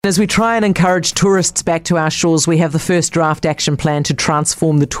As we try and encourage tourists back to our shores, we have the first draft action plan to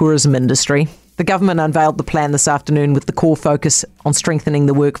transform the tourism industry. The government unveiled the plan this afternoon with the core focus on strengthening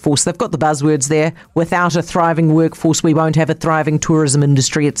the workforce. They've got the buzzwords there. Without a thriving workforce, we won't have a thriving tourism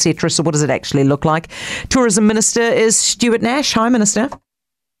industry, etc. So what does it actually look like? Tourism Minister is Stuart Nash. Hi, Minister.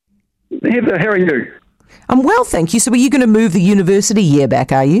 Heather, how are you? I'm well, thank you. So are you going to move the university year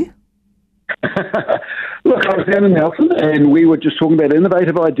back, are you? Look, I was down in Nelson and we were just talking about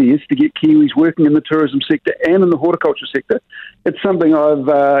innovative ideas to get Kiwis working in the tourism sector and in the horticulture sector. It's something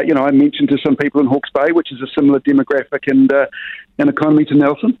I mentioned to some people in Hawke's Bay, which is a similar demographic and economy to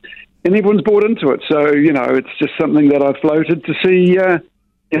Nelson, and everyone's bought into it. So, it's just something that I've floated to see,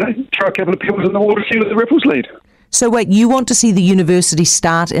 throw a couple of pebbles in the water, see what the ripples lead. So wait, you want to see the university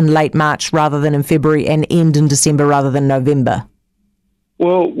start in late March rather than in February and end in December rather than November?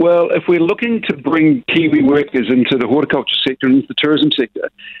 Well, if we're looking to bring Kiwi workers into the horticulture sector and into the tourism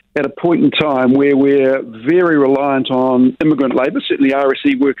sector at a point in time where we're very reliant on immigrant labour, certainly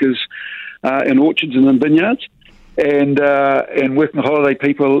RSE workers in orchards and in vineyards, and working holiday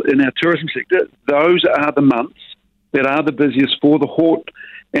people in our tourism sector, those are the months that are the busiest for the hort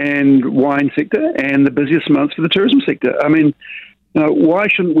and wine sector and the busiest months for the tourism sector. I mean, why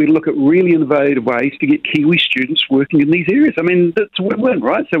shouldn't we look at really innovative ways to get Kiwi students working in these areas? I mean, that's a win-win,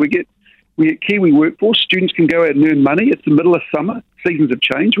 right? So we get Kiwi workforce, students can go out and earn money. It's the middle of summer, seasons have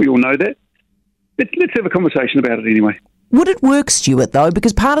changed, we all know that. Let's have a conversation about it anyway. Would it work, Stuart, though?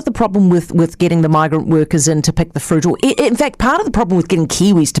 Because part of the problem with getting the migrant workers in to pick the fruit, or in fact, part of the problem with getting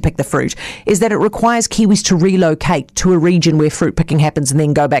Kiwis to pick the fruit is that it requires Kiwis to relocate to a region where fruit picking happens and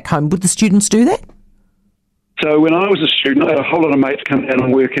then go back home. Would the students do that? So when I was a student, I had a whole lot of mates come down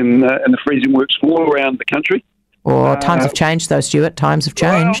and work in the freezing works all around the country. Times have changed, though, Stuart. Times have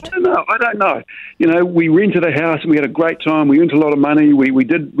changed. Well, I don't know. We rented a house and we had a great time. We earned a lot of money. We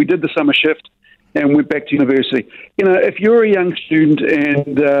did the summer shift and went back to university. If you're a young student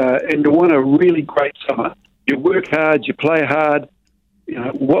and you want a really great summer, you work hard, you play hard.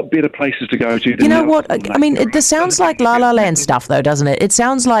 What better places to go to? This sounds like La La Land stuff, though, doesn't it? It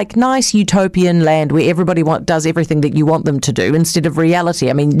sounds like nice utopian land where everybody does everything that you want them to do instead of reality.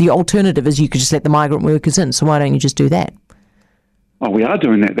 I mean, the alternative is you could just let the migrant workers in, so why don't you just do that? Oh, we are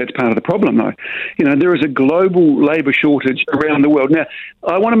doing that. That's part of the problem, though. There is a global labour shortage around the world. Now,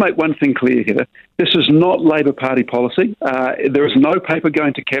 I want to make one thing clear here. This is not Labour Party policy. There is no paper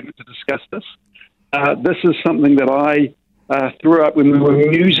going to Cabinet to discuss this. This is something that I threw up when we were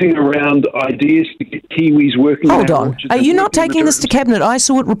musing around ideas to get Kiwis working. Hold on. Are you not taking this to Cabinet? I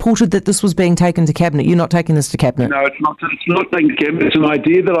saw it reported that this was being taken to Cabinet. You're not taking this to Cabinet? No, it's not taken to Cabinet. It's an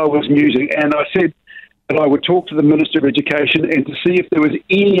idea that I was musing, and I said that I would talk to the Minister of Education and to see if there was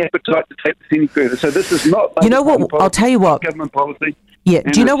any appetite to take this any further. So this is not... I'll tell you what. Government policy. Yeah.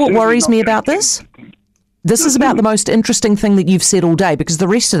 Do you know what worries me about this? This is about the most interesting thing that you've said all day, because the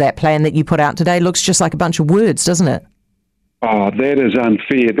rest of that plan that you put out today looks just like a bunch of words, doesn't it? Oh, that is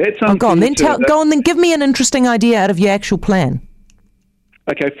unfair. That's unfair. Oh, go on, then give me an interesting idea out of your actual plan.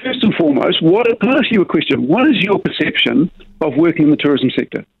 Okay, first and foremost, can I ask you a question? What is your perception of working in the tourism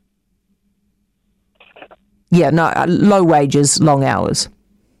sector? Yeah, low wages, long hours.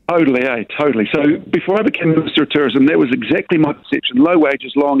 Totally. So before I became Minister of Tourism, that was exactly my perception. Low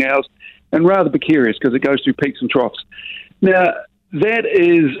wages, long hours, and rather precarious because it goes through peaks and troughs. Now, that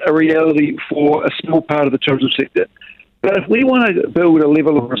is a reality for a small part of the tourism sector. But if we want to build a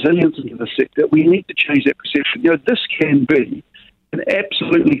level of resilience into the sector, we need to change that perception. This can be an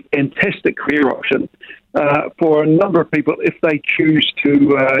absolutely fantastic career option for a number of people if they choose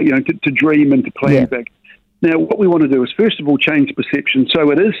to dream and to plan big. Now, what we want to do is, first of all, change the perception so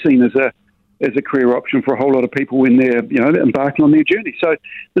it is seen as a career option for a whole lot of people when they're embarking on their journey. So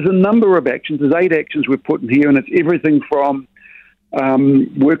there's a number of actions. There's 8 actions we've put in here, and it's everything from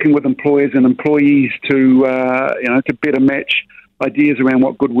working with employers and employees to better match ideas around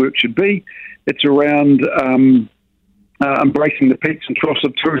what good work should be. It's around embracing the peaks and troughs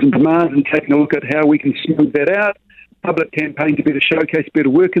of tourism demand and taking a look at how we can smooth that out. Public campaign to better showcase better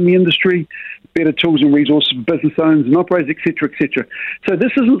work in the industry, better tools and resources for business owners and operators, etc., etc. So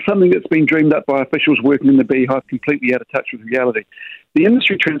this isn't something that's been dreamed up by officials working in the beehive completely out of touch with reality. The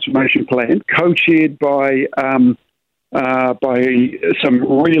Industry Transformation Plan, co-chaired by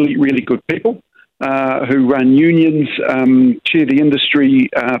some really, really good people who run unions, chair the industry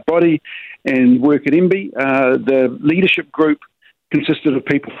body and work at MBIE. The leadership group consisted of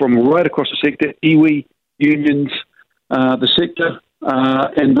people from right across the sector, iwi, unions, the sector,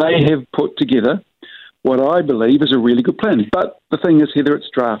 and they have put together what I believe is a really good plan. But the thing is, Heather, it's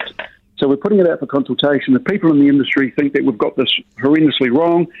draft. So we're putting it out for consultation. If people in the industry think that we've got this horrendously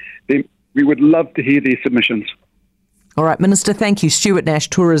wrong, then we would love to hear their submissions. All right, Minister, thank you. Stuart Nash,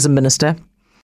 Tourism Minister.